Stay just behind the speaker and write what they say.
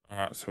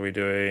Alright, so we're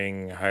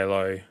doing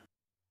Halo,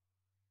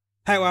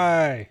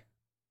 Hey,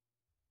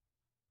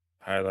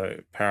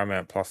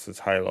 Paramount Plus's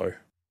Halo.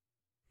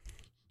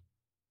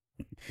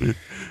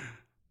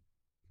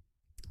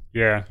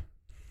 yeah,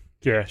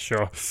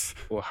 sure.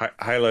 Well,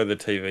 Halo the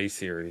TV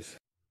series.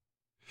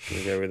 Should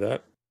we go with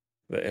that?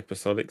 The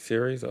episodic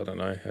series? I don't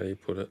know. How do you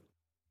put it?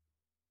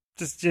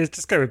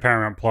 Just go with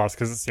Paramount Plus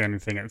because it's the only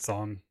thing it's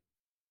on,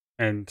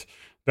 and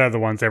they're the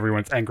ones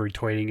everyone's angry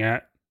tweeting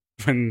at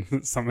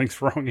when something's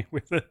wrong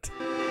with it.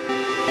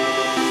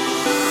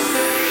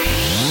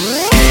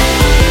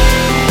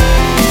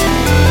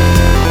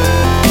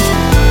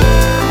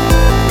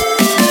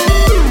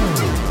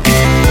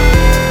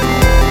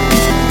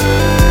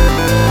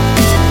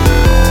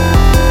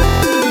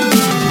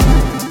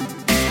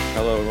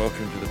 Hello and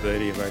welcome to the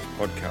Birdie and Base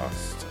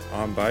podcast.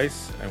 I'm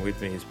Base and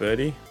with me is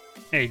Birdie.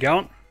 There you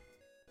go.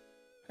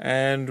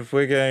 And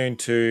we're going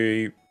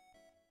to,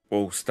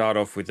 start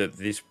off with it.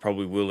 This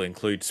probably will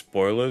include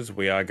spoilers.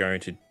 We are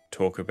going to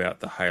talk about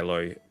the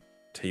Halo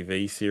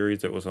TV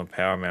series that was on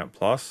Paramount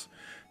Plus.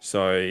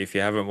 So if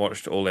you haven't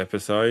watched all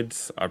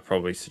episodes, I'd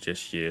probably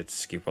suggest you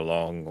skip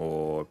along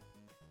or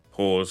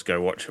pause, go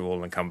watch them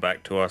all and come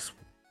back to us.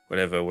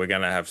 Whatever, we're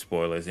going to have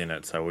spoilers in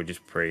it, so we're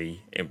just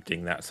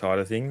preempting that side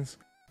of things.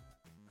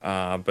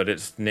 But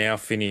it's now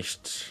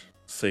finished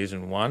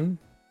season 1.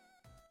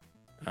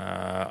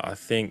 I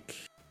think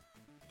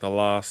the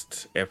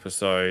last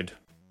episode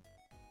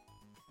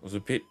was a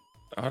bit,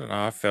 I don't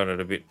know, I found it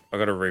a bit, I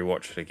got to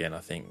rewatch it again, I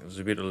think. It was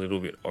a little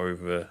bit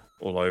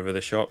all over the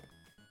shop.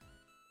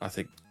 I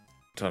think,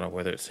 don't know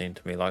whether it seemed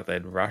to me like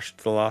they'd rushed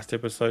the last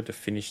episode to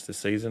finish the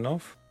season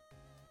off.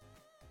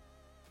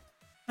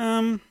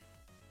 That's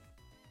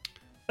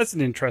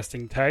an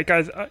interesting take.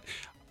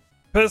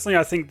 Personally,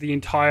 I think the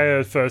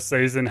entire first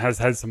season has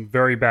had some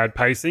very bad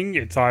pacing.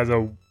 It's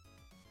either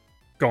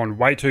gone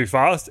way too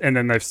fast, and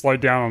then they've slowed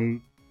down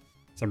on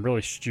some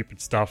really stupid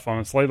stuff,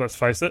 honestly, let's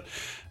face it.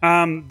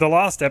 The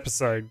last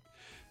episode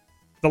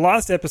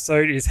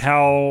is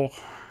how,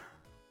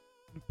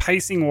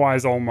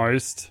 pacing-wise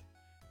almost,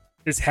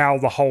 is how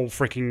the whole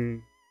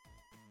freaking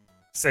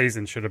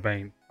season should have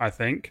been, I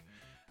think.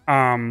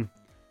 But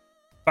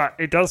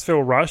it does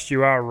feel rushed,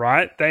 you are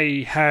right.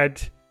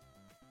 The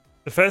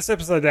first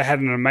episode, they had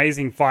an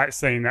amazing fight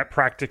scene that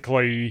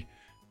practically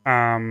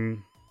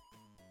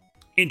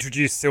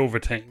introduced Silver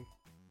Team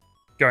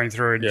going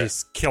through and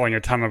just killing a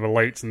ton of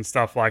elites and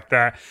stuff like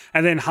that.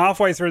 And then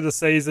halfway through the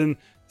season,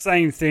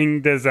 same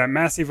thing. There's that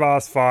massive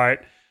ass fight.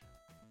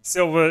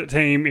 Silver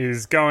Team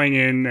is going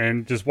in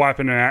and just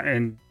wiping it out.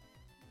 And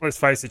let's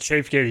face it,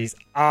 Chief gets his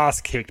ass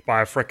kicked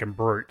by a freaking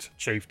brute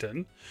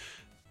chieftain.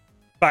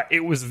 But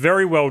it was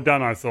very well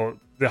done, I thought.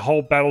 The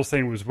whole battle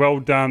scene was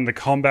well done. The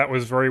combat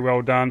was very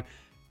well done.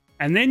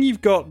 And then you've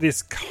got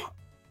this,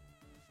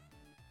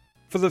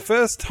 for the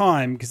first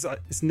time, because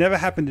it's never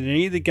happened in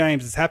any of the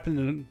games, it's happened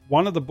in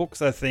one of the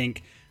books, I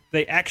think,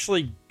 they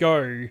actually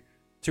go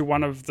to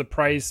one of the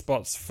praise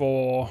spots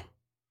for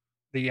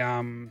the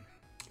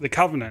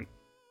Covenant.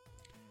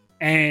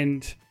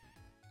 And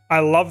I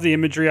love the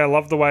imagery, I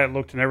love the way it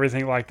looked and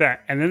everything like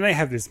that. And then they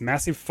have this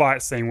massive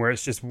fight scene where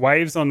it's just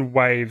waves on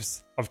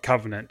waves of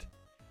Covenant.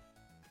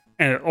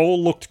 And it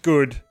all looked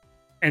good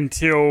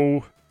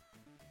until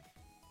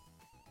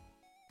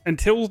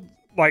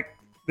like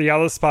the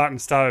other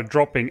Spartans started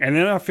dropping, and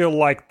then I feel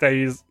like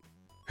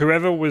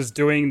whoever was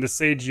doing the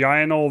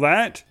CGI and all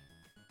that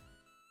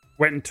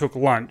went and took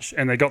lunch,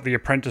 and they got the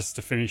apprentice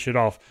to finish it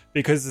off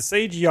because the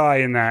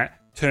CGI in that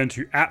turned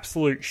to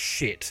absolute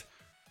shit,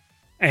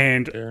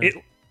 and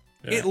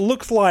it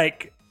looked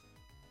like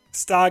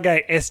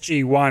Stargate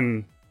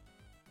SG-1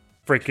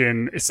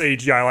 freaking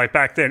CGI like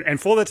back then, and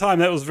for the time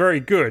that was very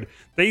good.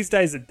 These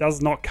days it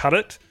does not cut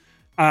it.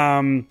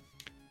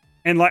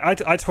 And like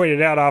I tweeted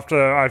out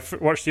after I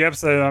watched the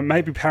episode,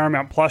 maybe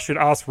Paramount Plus should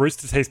ask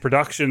Rooster Teeth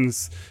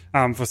Productions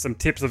for some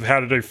tips of how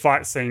to do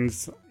fight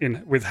scenes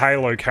with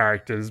Halo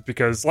characters,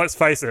 because let's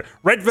face it,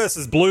 Red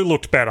versus Blue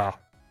looked better.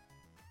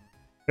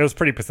 It was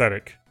pretty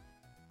pathetic.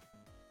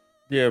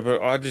 Yeah,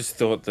 but I just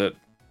thought that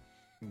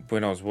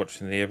when I was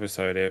watching the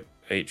episode,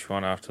 each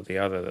one after the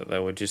other, that they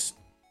were just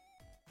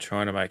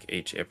trying to make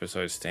each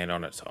episode stand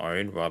on its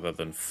own rather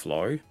than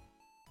flow.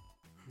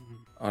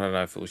 I don't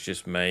know if it was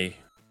just me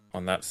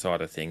on that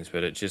side of things,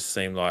 but it just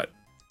seemed like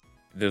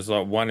there's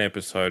like one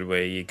episode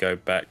where you go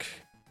back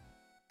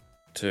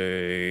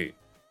to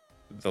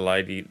the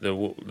lady,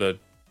 the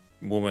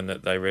woman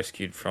that they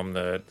rescued from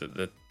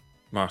the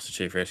Master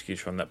Chief rescued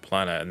from that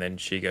planet, and then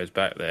she goes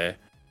back there,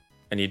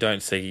 and you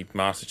don't see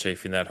Master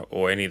Chief in that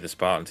or any of the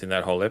Spartans in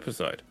that whole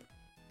episode.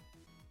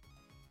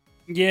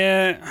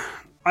 Yeah,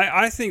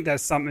 I think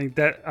that's something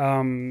that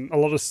a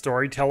lot of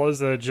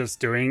storytellers are just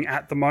doing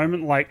at the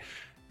moment. Like,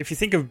 if you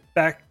think of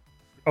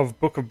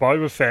Book of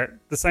Boba Fett,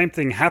 the same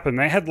thing happened.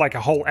 They had like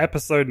a whole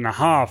episode and a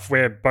half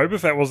where Boba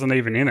Fett wasn't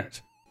even in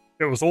it.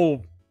 It was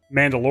all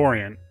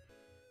Mandalorian.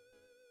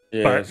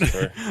 Yeah, that's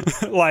true.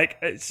 Like,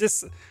 it's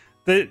just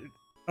a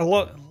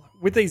lot.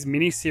 with these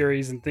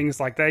miniseries and things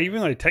like that,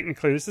 even though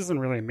technically this isn't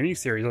really a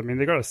miniseries, I mean,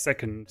 they got a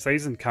second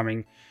season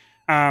coming.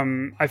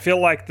 I feel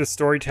like the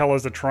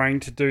storytellers are trying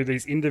to do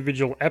these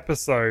individual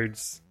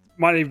episodes,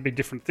 might even be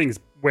different things,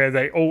 where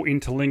they all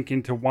interlink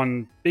into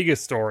one bigger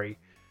story.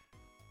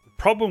 The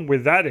problem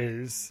with that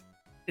is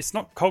it's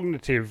not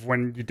cognitive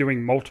when you're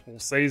doing multiple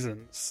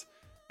seasons.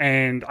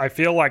 And I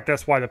feel like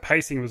that's why the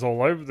pacing was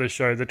all over the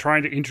show. They're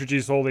trying to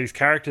introduce all these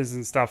characters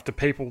and stuff to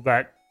people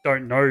that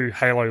don't know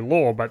Halo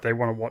lore, but they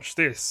want to watch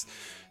this.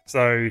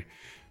 So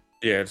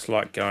yeah, it's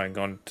like going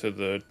on to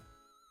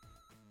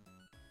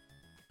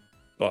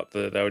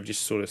they were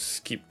just sort of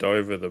skipped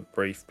over the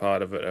brief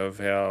part of it of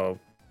how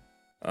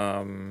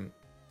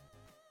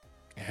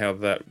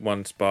that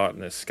one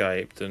Spartan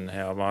escaped and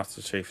how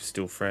Master Chief is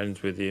still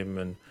friends with him,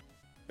 and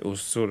it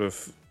was sort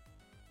of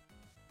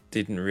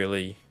didn't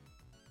really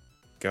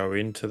go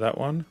into that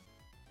one.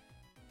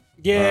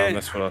 yeah,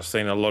 That's what I've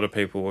seen. A lot of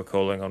people were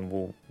calling on,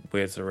 well,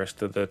 where's the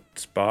rest of the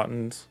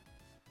Spartans?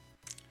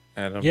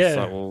 And I'm just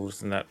like, well,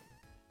 isn't that...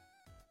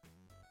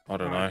 I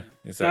don't know.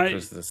 Is that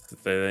because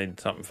they need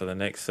something for the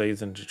next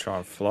season to try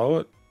and flow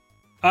it?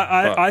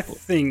 I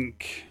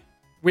think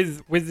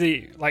with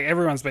the, like,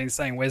 everyone's been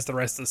saying, where's the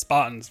rest of the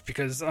Spartans?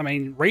 Because, I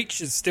mean,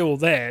 Reach is still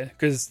there,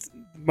 because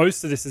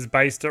most of this is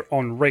based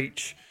on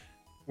Reach,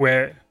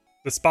 where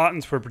the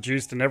Spartans were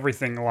produced and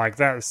everything like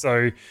that.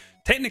 So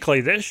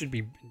technically there should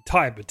be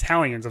entire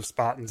battalions of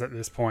Spartans at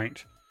this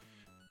point.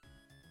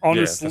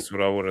 Honestly, yeah, that's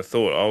what I would have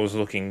thought. I was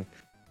looking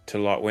to,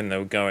 like, when they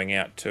were going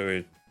out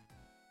to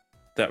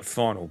that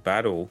final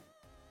battle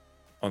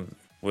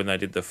when they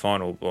did the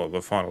final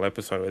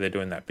episode where they're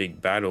doing that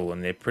big battle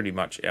and they're pretty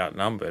much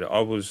outnumbered. I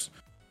was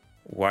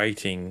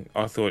waiting.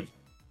 I thought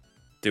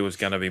there was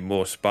going to be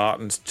more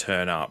Spartans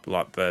turn up,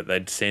 like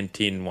they'd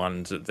sent in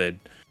ones that they'd,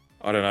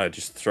 I don't know,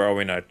 just throw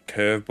in a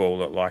curveball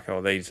that, like,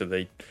 oh, these are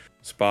the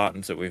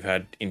Spartans that we've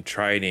had in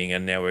training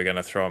and now we're going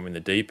to throw them in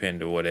the deep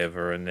end or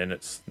whatever. And then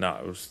it's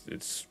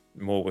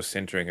more was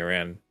centering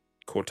around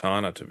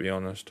Cortana, to be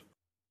honest.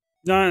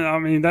 no, I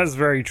mean, that's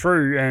very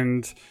true.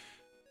 And,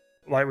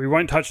 like, we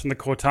won't touch on the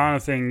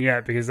Cortana thing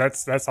yet because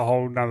that's a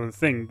whole nother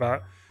thing.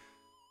 But,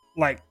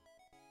 like,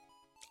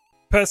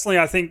 personally,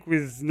 I think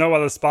with no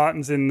other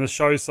Spartans in the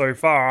show so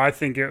far, I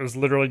think it was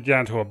literally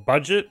down to a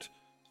budget.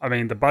 I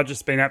mean, the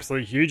budget's been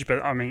absolutely huge,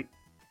 but, I mean,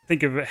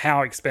 think of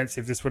how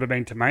expensive this would have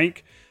been to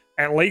make.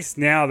 At least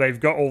now they've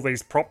got all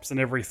these props and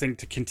everything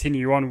to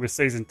continue on with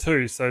season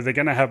 2, so they're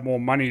going to have more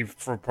money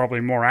for probably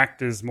more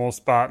actors, more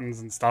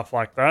Spartans and stuff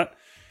like that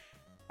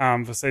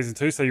for season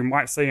 2, so you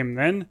might see them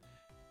then.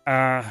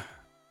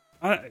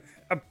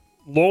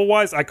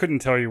 Lore-wise, I couldn't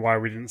tell you why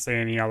we didn't see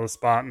any other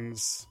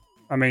Spartans.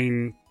 I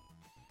mean,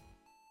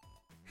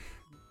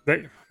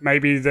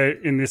 maybe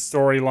in this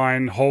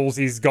storyline,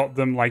 Halsey's got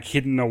them, like,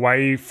 hidden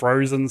away,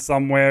 frozen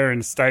somewhere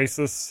in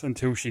stasis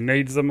until she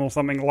needs them or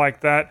something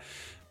like that.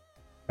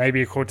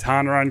 Maybe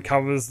Cortana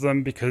uncovers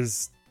them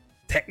because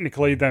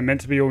technically they're meant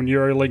to be all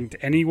neurolinked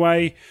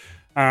anyway.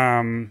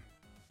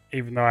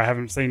 Even though I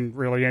haven't seen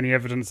really any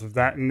evidence of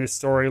that in this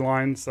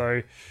storyline.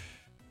 So,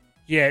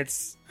 yeah,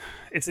 it's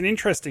an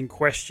interesting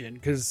question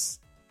because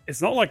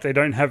it's not like they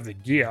don't have the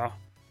gear.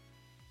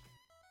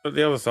 But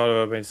the other side of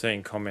it, I've been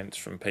seeing comments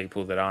from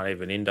people that aren't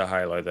even into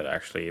Halo that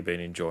actually have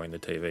been enjoying the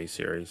TV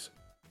series.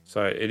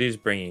 So it is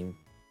bringing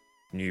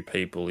new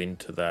people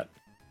into that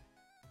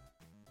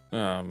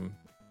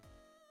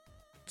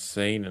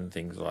scene and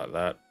things like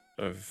that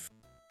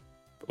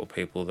or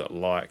people that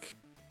like,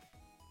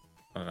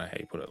 I don't know how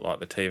you put it, like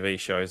the TV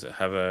shows that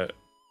have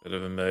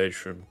emerged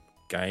from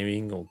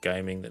gaming or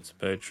gaming that's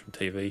emerged from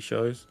TV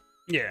shows.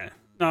 Yeah.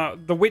 No,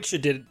 The Witcher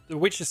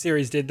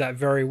series did that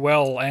very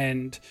well,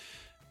 and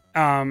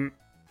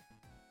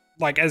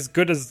like, as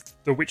good as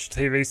the Witcher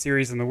TV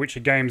series and the Witcher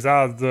games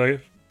are, the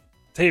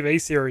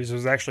TV series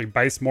was actually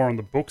based more on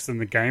the books than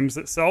the games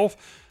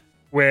itself,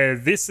 where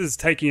this is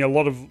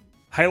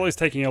Halo's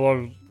taking a lot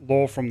of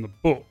lore from the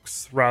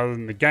books rather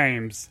than the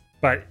games,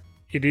 but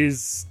it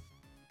is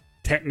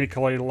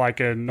technically like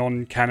a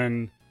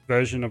non-canon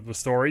version of the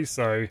story,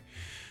 so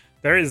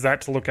there is that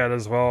to look at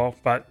as well.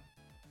 But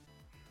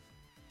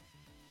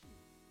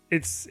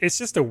it's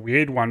just a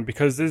weird one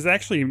because there's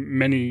actually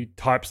many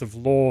types of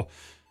lore.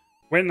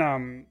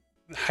 When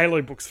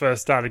Halo books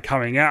first started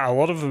coming out, a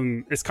lot of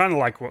them, it's kind of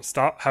like what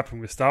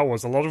happened with Star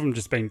Wars. A lot of them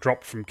just being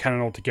dropped from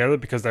canon altogether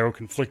because they were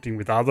conflicting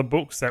with other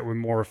books that were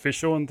more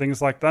official and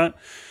things like that.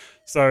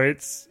 So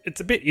it's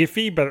a bit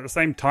iffy, but at the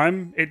same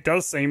time, it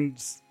does seem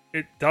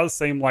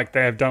like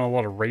they have done a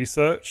lot of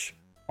research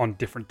on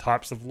different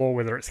types of lore,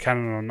 whether it's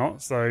canon or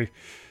not. So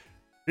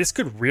this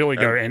could really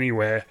go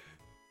anywhere.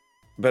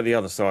 But the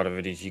other side of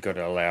it is you got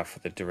to allow for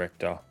the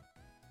director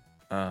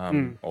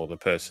or the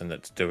person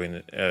that's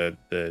doing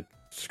the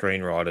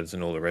screenwriters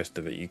and all the rest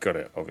of it. You've got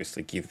to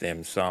obviously give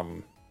them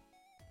some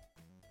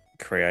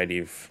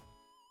creative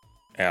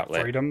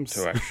outlet freedoms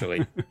to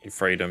actually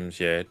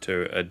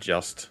to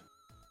adjust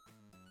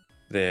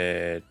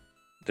the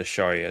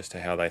show as to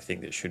how they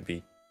think it should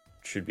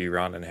be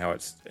run and how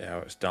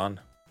it's done.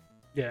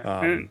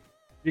 Yeah.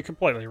 you're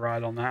completely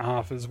right on that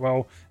half as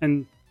well.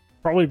 And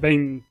probably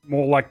being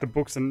more like the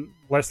books and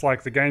less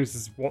like the games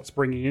is what's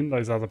bringing in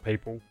those other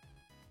people.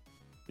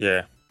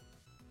 Yeah.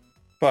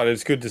 But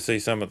it's good to see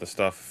some of the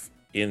stuff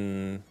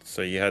in.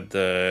 So you had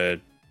a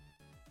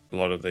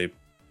lot of the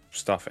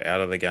stuff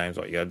out of the games.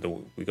 Like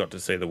we got to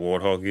see the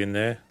Warthog in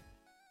there.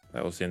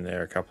 That was in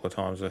there a couple of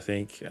times, I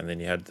think. And then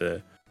you had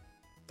the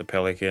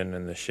Pelican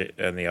and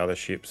the other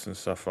ships and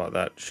stuff like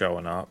that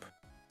showing up.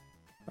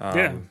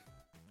 Yeah.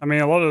 I mean,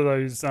 a lot of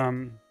those,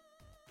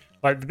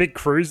 like the big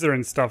cruiser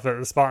and stuff that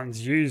the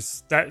Spartans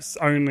use, that's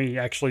only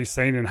actually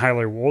seen in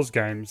Halo Wars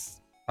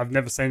games. I've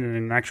never seen it in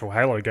an actual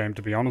Halo game,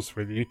 to be honest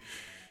with you.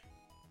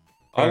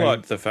 I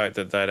liked the fact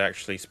that they'd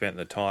actually spent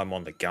the time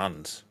on the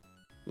guns,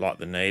 like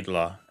the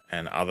Needler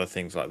and other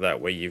things like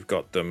that, where you've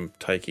got them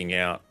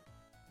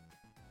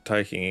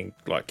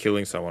like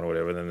killing someone or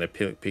whatever, then they're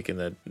picking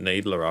the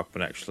Needler up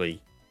and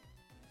actually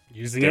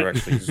using it.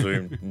 Actually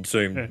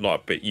zoomed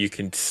like, but you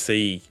can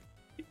see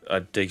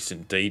a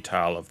decent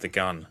detail of the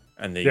gun,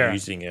 and they're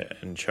using it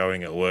and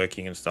showing it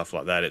working and stuff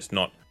like that. It's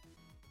not.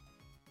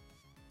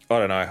 I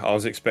don't know. I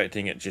was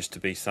expecting it just to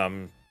be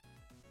some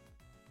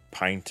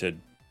painted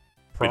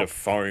bit of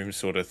foam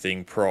sort of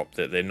thing, prop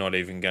that they're not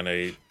even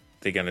gonna.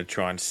 They're gonna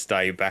try and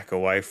stay back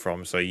away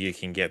from, so you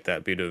can get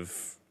that bit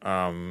of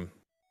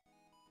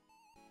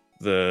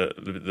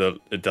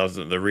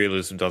the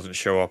realism doesn't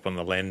show up on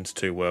the lens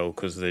too well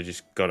because they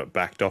just got it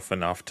backed off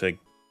enough to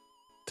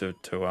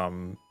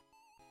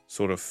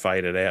sort of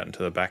fade it out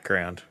into the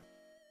background.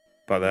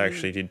 But they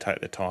actually did take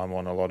the time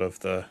on a lot of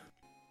the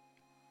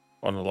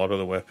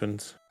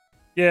weapons.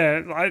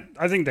 Yeah,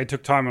 I think they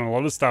took time on a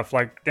lot of stuff,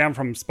 like down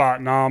from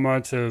Spartan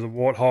armor to the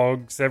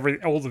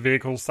Warthogs, all the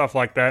vehicles, stuff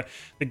like that.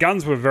 The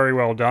guns were very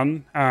well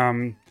done.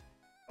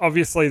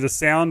 Obviously, the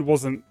sound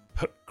wasn't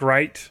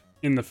great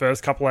in the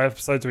first couple of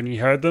episodes when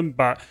you heard them,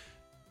 but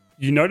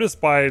you notice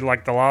by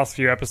like the last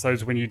few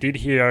episodes when you did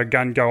hear a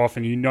gun go off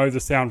and you know the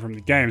sound from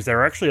the games,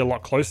 they're actually a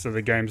lot closer to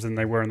the games than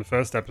they were in the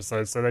first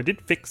episode, so they did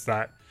fix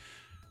that.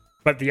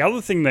 But the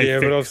other thing they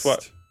fixed...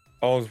 but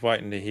I was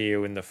waiting to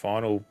hear in the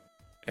final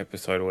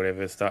episode or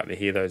whatever, starting to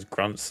hear those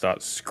grunts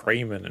start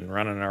screaming and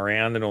running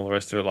around and all the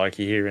rest of it like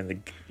you hear in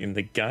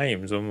the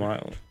games. I'm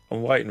like,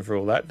 I'm waiting for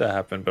all that to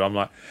happen, but I'm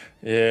like,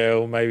 yeah,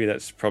 well, maybe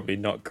that's probably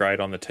not great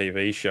on the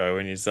TV show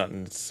when you're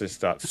starting to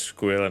start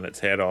squealing its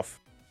head off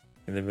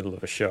in the middle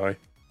of a show.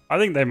 I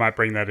think they might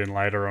bring that in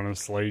later,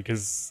 honestly,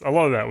 because a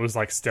lot of that was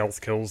like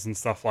stealth kills and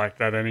stuff like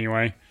that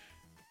anyway,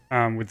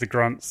 with the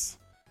grunts.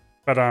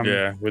 But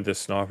yeah, with the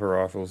sniper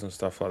rifles and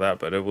stuff like that.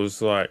 But it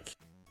was like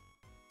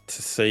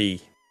to see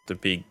the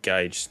big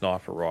gauge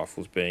sniper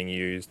rifles being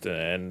used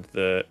and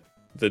the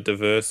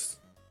diverse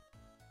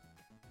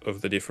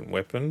of the different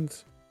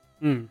weapons.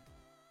 To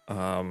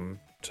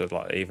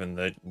like even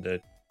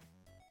the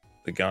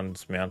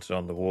guns mounted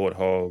on the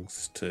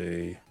Warthogs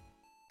to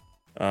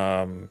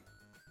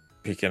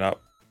picking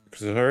up,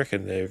 because I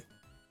reckon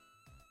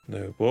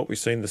we've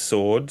seen the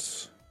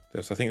swords.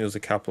 I think there's a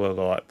couple of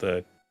like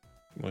the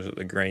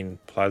green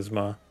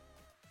plasma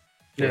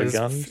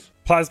guns.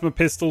 Plasma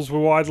pistols were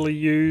widely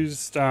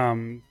used.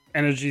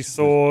 Energy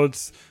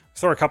swords.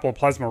 Saw a couple of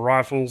plasma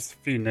rifles,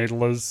 a few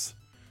needlers,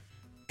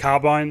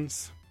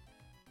 carbines.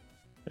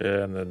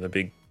 Yeah, and then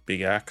the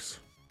big axe.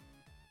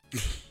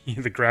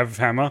 The grav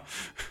hammer.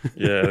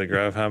 Yeah, the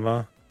grav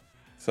hammer.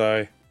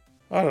 So,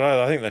 I don't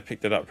know. I think they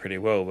picked it up pretty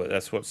well, but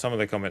that's what some of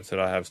the comments that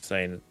I have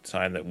seen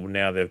saying that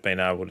now they've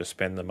been able to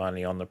spend the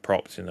money on the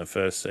props in the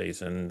first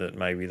season, that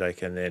maybe they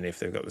can then, if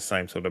they've got the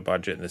same sort of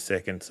budget in the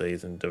second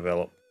season,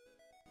 develop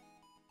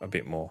a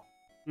bit more.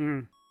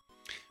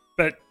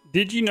 But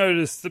did you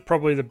notice that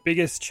probably the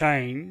biggest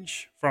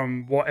change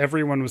from what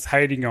everyone was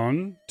hating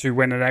on to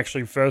when it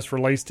actually first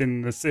released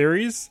in the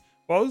series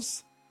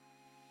was?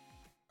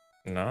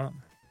 No.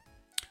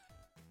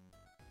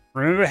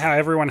 Remember how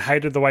everyone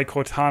hated the way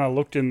Cortana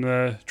looked in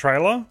the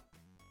trailer?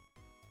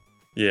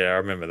 Yeah, I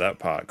remember that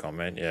part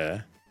comment,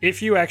 yeah.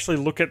 If you actually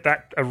look at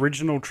that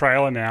original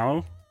trailer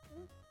now,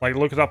 like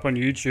look it up on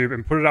YouTube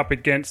and put it up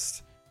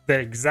against the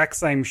exact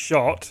same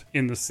shot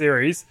in the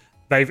series,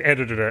 they've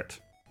edited it.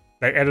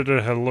 They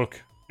edited her look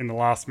in the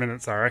last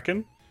minutes, I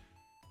reckon.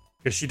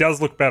 Because she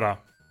does look better.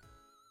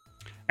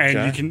 And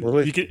okay.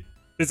 you can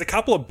there's a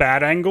couple of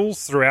bad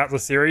angles throughout the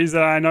series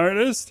that I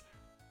noticed,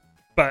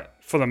 but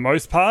for the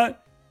most part,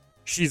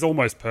 she's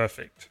almost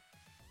perfect.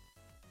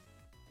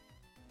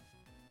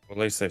 Well,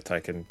 at least they've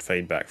taken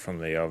feedback from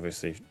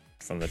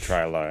the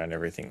trailer and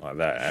everything like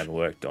that and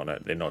worked on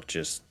it. They're not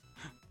just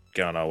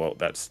going, oh, well,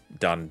 that's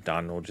done,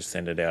 we'll just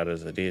send it out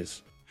as it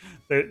is.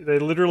 They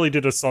literally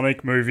did a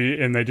Sonic movie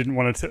and they didn't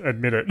want to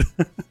admit it.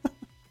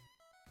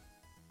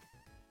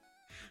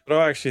 But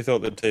I actually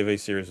thought the TV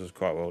series was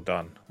quite well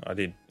done. I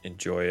did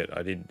enjoy it.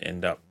 I did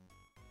end up...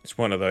 It's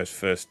one of those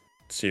first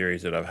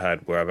series that I've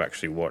had where I've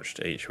actually watched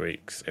each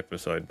week's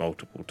episode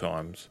multiple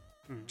times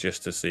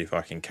just to see if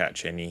I can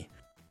catch any...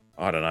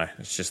 I don't know.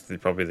 It's just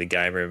probably the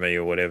gamer in me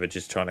or whatever,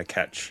 just trying to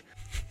catch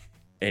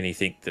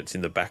anything that's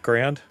in the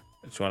background.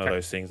 It's one of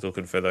those things,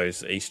 looking for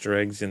those Easter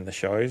eggs in the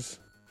shows.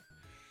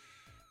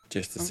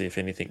 just to see if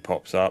anything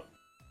pops up.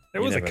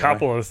 There was a never know.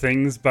 couple of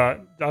things,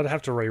 but I'd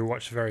have to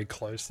rewatch very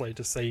closely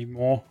to see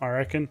more, I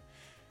reckon.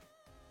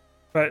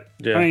 But,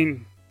 Yeah. I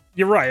mean,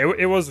 you're right.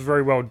 It was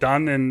very well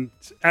done. And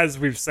as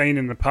we've seen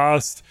in the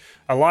past,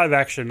 a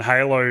live-action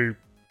Halo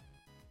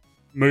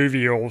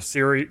movie or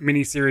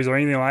mini-series or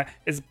anything like that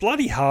is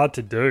bloody hard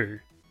to do.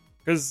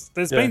 Because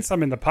there's been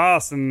some in the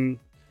past, and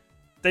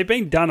they've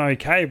been done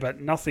okay,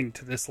 but nothing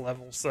to this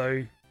level.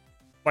 So,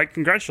 like,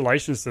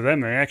 congratulations to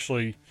them. They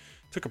actually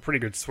took a pretty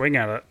good swing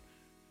at it.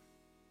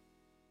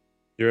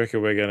 You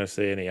reckon we're going to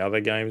see any other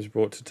games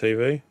brought to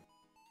TV?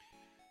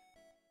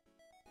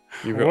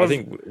 I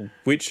think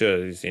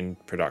Witcher is in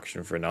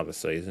production for another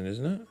season,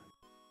 isn't it?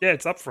 Yeah,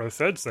 it's up for a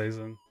third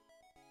season.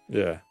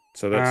 Yeah.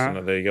 So that's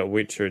another. You got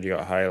Witcher and you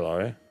got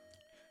Halo.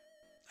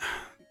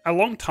 A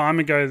long time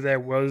ago, there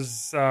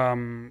was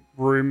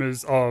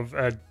rumors of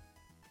a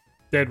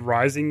Dead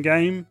Rising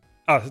Dead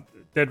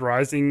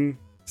Rising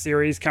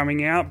series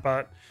coming out,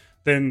 but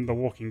then The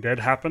Walking Dead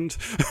happened.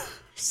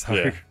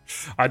 So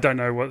I don't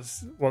know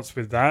what's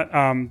with that.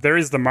 There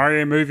is the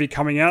Mario movie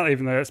coming out,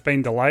 even though it's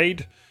been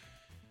delayed.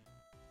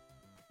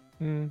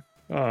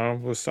 Oh,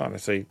 we're starting to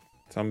see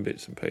some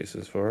bits and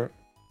pieces for it.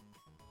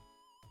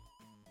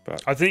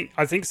 But I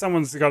think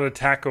someone's got to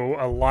tackle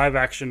a live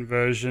action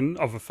version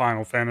of a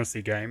Final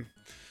Fantasy game.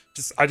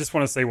 I just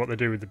want to see what they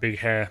do with the big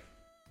hair.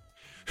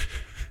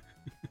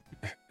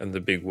 and the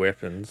big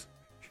weapons.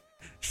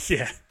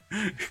 Yeah,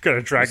 got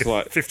to drag It's a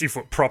like-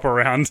 50-foot prop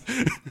around.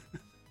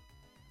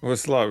 Well,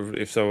 it's like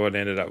if someone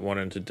ended up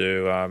wanting to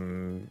do,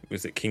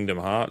 was it Kingdom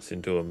Hearts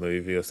into a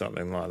movie or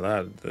something like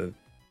that?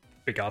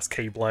 Big ass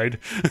Keyblade.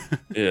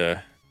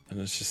 Yeah, and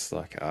it's just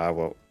like,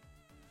 well,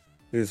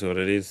 this is what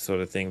it is,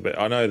 sort of thing. But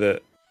I know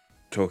that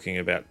talking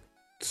about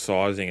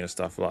sizing and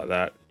stuff like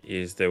that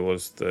there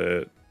was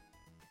the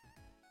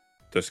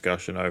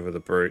discussion over the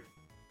brute,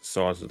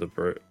 size of the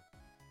brute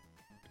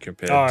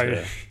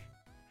compared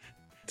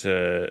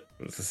to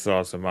the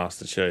size of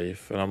Master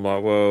Chief, and I'm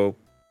like, well,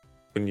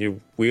 when you're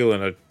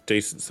wheeling a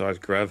decent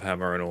sized grav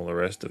hammer and all the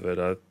rest of it,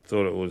 I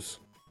thought it was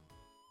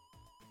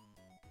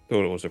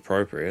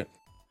appropriate.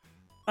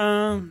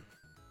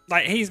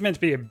 Like, he's meant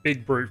to be a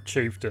big brute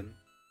chieftain,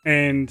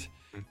 and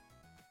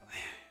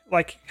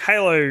like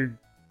Halo,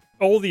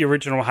 all the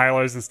original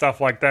Halos and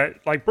stuff like that,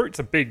 like brutes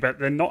are big, but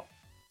they're not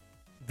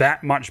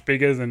that much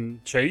bigger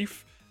than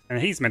Chief, and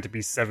he's meant to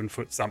be 7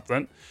 foot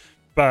something.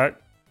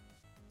 But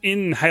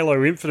in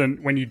Halo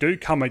Infinite, when you do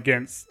come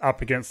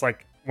up against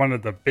like one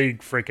of the big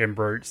freaking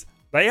brutes,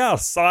 they are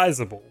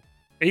sizable,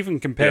 even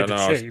compared to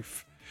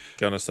Chief. I was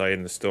gonna say,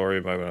 in the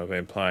story mode when I've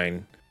been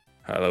playing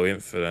Halo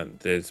Infinite,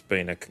 there's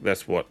been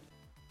that's what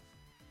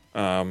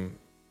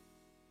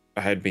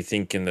had me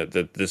thinking that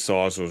the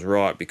size was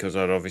right, because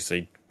I'd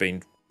obviously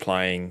been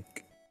playing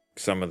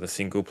some of the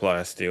single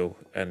player still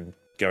and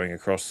going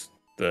across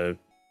the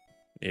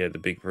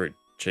big brute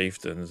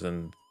chieftains,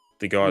 and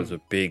the guys are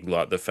big.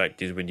 Like, the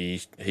fact is, when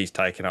he's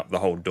taken up the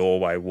whole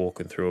doorway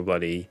walking through a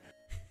bloody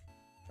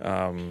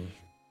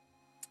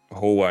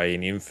hallway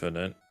in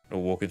Infinite,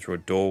 or walking through a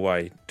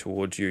doorway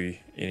towards you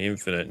in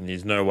Infinite, and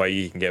there's no way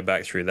you can get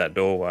back through that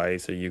doorway,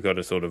 so you've got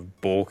to sort of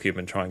balk him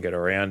and try and get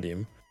around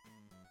him.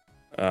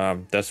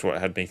 That's what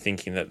had me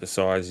thinking that the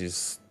size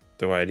is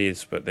the way it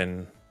is, but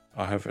then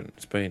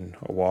it's been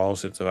a while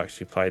since I've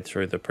actually played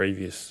through the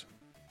previous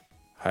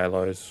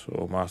Halos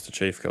or Master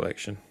Chief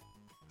collection.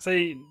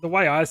 See, the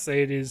way I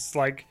see it is,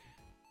 like,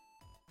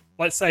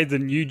 let's say the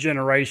new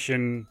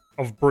generation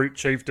of brute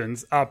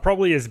chieftains are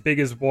probably as big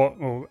as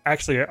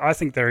actually, I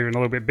think they're even a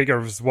little bit bigger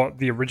as what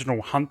the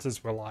original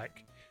hunters were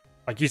like.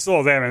 Like, you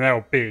saw them and they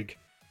were big.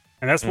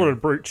 And that's what a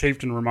brute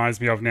chieftain reminds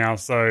me of now,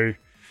 so,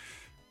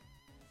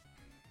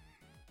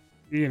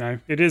 you know,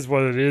 it is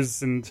what it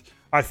is, and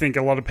I think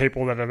a lot of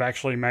people that have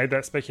actually made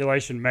that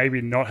speculation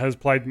maybe not has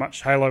played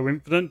much Halo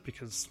Infinite,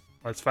 because,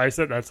 let's face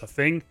it, that's a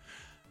thing.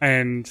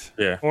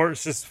 Or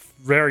it's just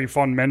very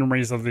fond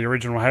memories of the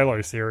original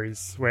Halo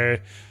series,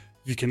 where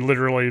you can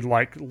literally,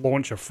 like,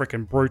 launch a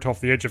freaking brute off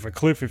the edge of a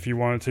cliff if you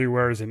wanted to,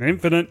 whereas in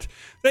Infinite,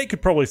 they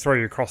could probably throw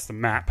you across the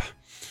map.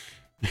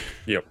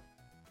 Yep.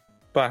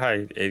 But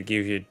hey,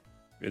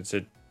 it's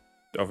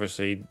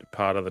obviously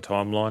part of the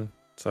timeline,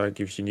 so it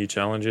gives you new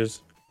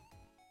challenges.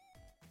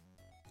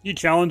 New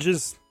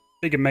challenges,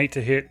 bigger meat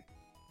to hit,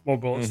 more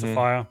bullets to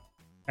fire,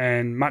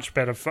 and much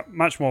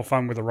more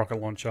fun with a rocket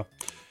launcher.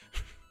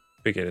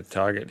 Bigger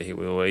target to hit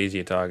with, or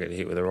easier target to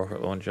hit with a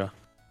rocket launcher.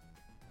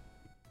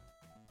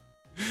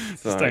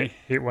 Just don't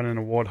hit one in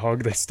a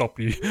warthog, they stop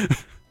you.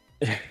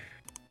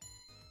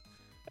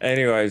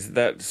 Anyways,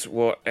 that's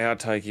what our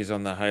take is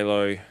on the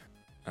Halo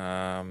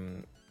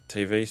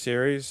TV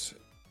series.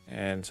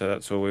 And so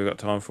that's all we've got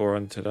time for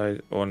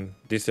on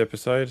this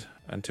episode.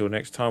 Until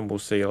next time, we'll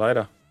see you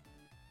later.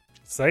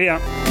 See ya.